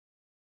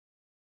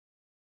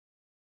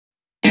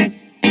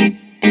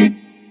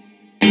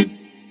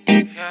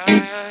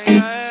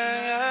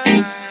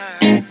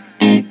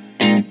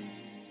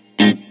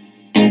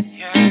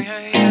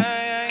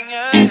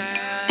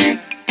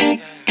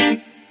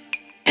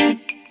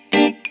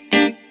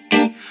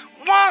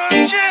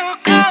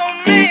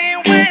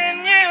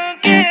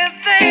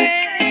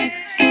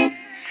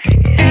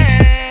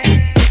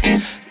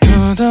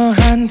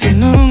도도한 두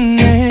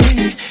눈에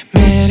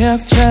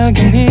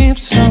매력적인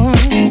입술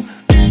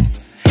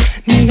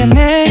네가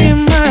내게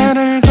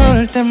말을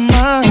걸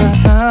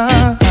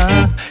때마다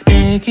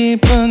내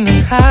기분은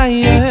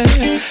higher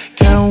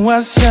Girl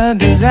what's your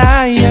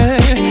desire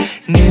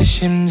내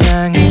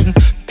심장은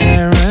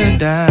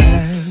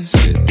paradise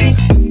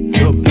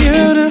You're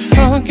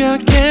beautiful girl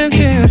can't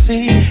you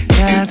see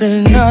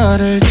다들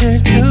너를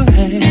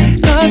질투해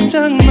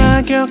걱정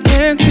마 girl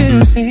can't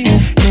you see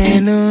내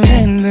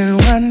눈엔 늘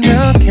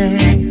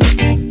완벽해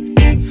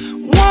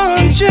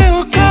Won't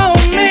you call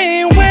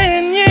me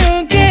when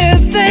you get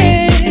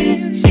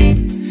this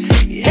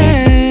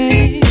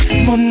Yeah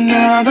못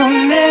나도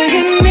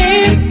내겐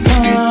이뻐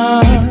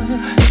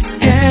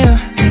Yeah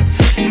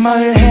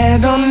뭘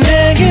해도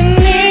내겐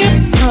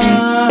이뻐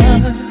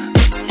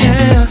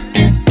Yeah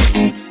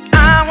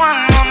I want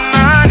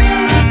Motnani,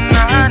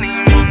 Motnani,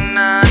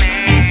 Motnani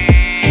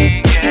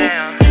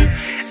Yeah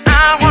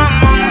I want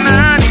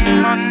Motnani,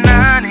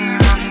 Motnani,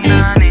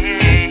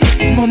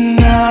 Motnani 못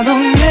나도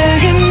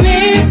내겐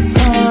이뻐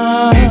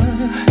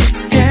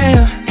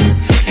Yeah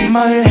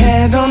뭘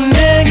해도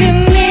내겐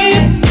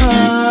이뻐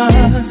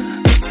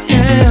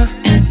Yeah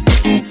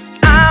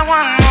I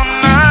want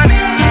Motnani,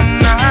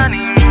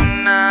 Motnani,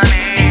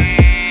 Motnani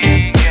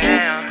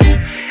Yeah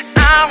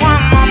I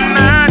want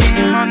Motnani,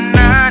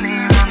 Motnani,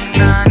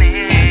 Motnani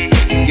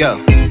Yo.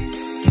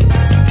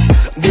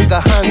 네가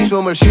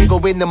한숨을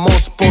쉬고 있는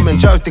모습 보면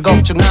절대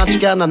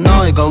걱정하지 않아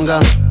너의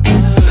건강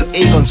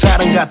이건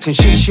사랑 같은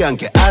시시한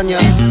게 아니야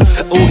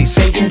우리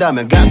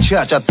생긴다면 같이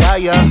하자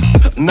다야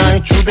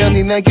나의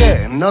주변이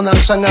내게 넌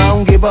항상 I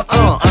don't give a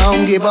I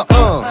don't give a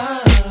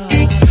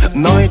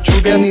너의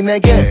주변이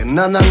내게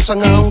난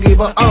항상 I don't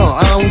give a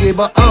I don't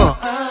give a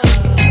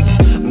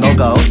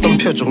너가 어떤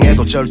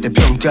표정에도 절대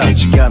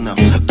평가하지 않아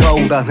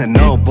거울 안에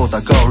너보다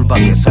거울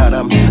밖의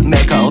사람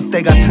내가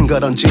어때 같은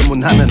그런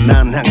질문하면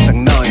난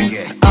항상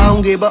너에게 I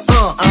don't give a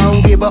I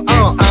don't give a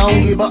I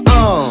don't give a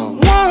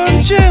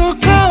Won't you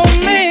call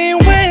me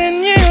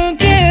when you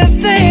get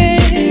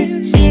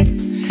this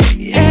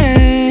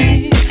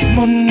Yeah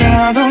못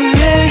나도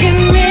내겐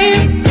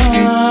이뻐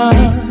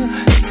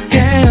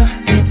Yeah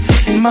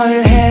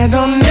뭘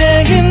해도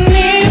내겐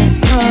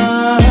이뻐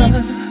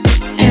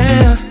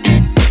Yeah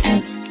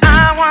I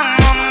want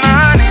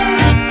Motnani,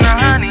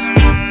 Motnani,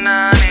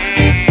 Motnani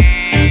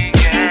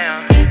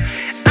Yeah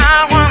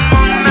I want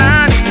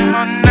Motnani,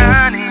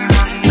 Motnani,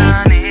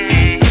 Motnani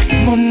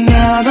못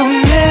나도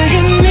내겐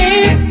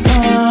이뻐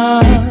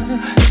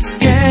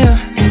Yeah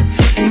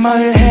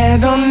뭘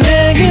해도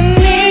내겐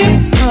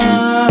이뻐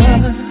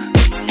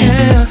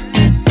Yeah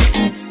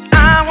I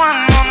want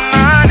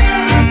Motnani,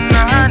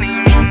 Motnani,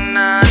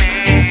 Motnani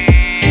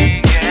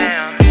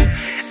Yeah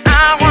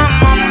I want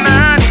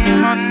Motnani,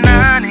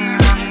 Motnani,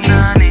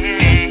 Motnani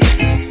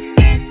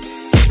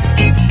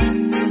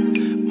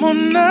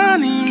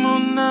Motnani,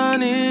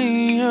 Motnani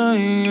yeah,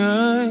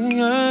 yeah,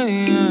 yeah,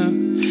 yeah.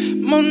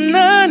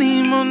 Motnani,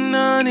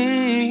 Motnani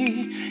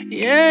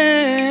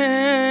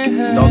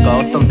yeah 너가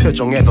어떤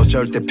표정에도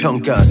절대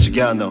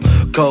평가하지 않아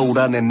거울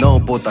안에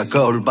너보다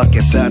거울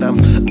밖의 사람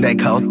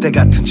내가 어때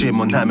같은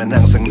질문하면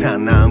항상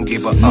난 I don't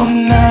give a 못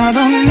나도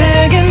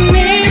내겐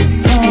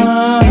이뻐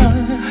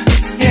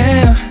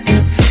Yeah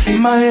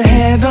뭘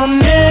해도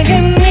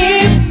내겐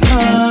이뻐